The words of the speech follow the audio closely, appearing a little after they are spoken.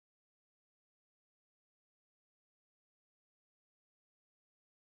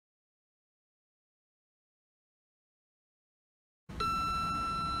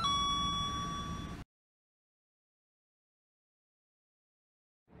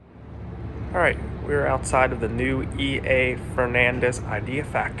Alright, we're outside of the new E.A. Fernandez Idea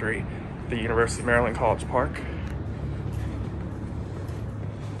Factory, the University of Maryland College Park.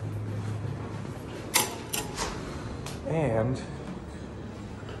 And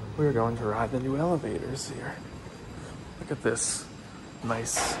we're going to ride the new elevators here. Look at this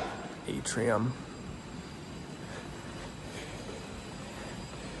nice atrium.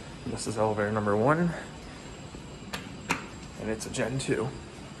 This is elevator number 1, and it's a Gen 2.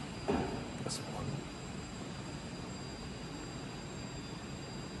 This one.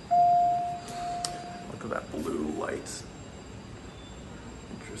 Look at that blue light.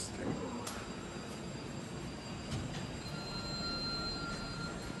 Interesting.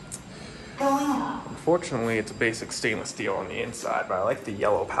 Unfortunately, it's a basic stainless steel on the inside, but I like the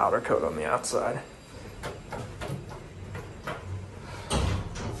yellow powder coat on the outside.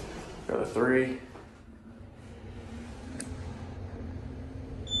 Go to 3.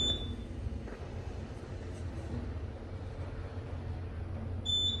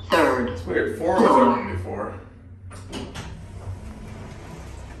 Third. It's weird, 4 was open before.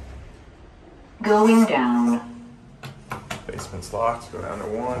 Going down. Basement's locked, go down to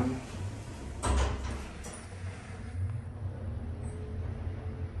 1.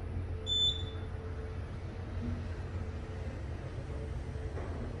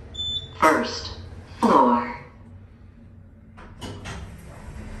 First floor.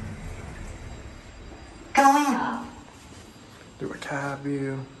 Going up. Do a cab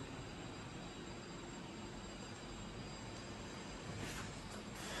view.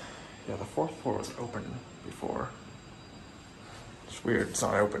 Yeah, the 4th floor was open before. It's weird, it's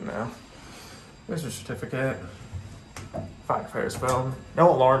not open now. There's a certificate. Firefighter's phone. No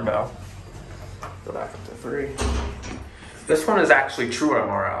alarm bell. Go back up to 3. This one is actually true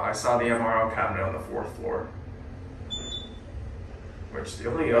MRL. I saw the MRL cabinet on the 4th floor. Which the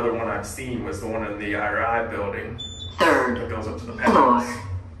only other one I've seen was the one in the IRI building. Third that goes up to the floor. penthouse.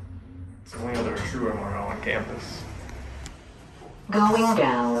 It's the only other true MRL on campus. Going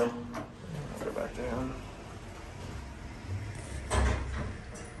down. Go back down.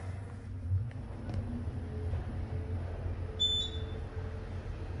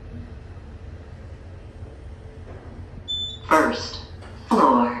 First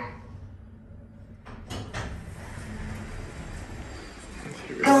floor.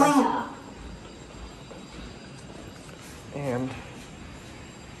 Going up. And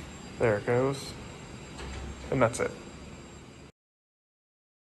there it goes. And that's it.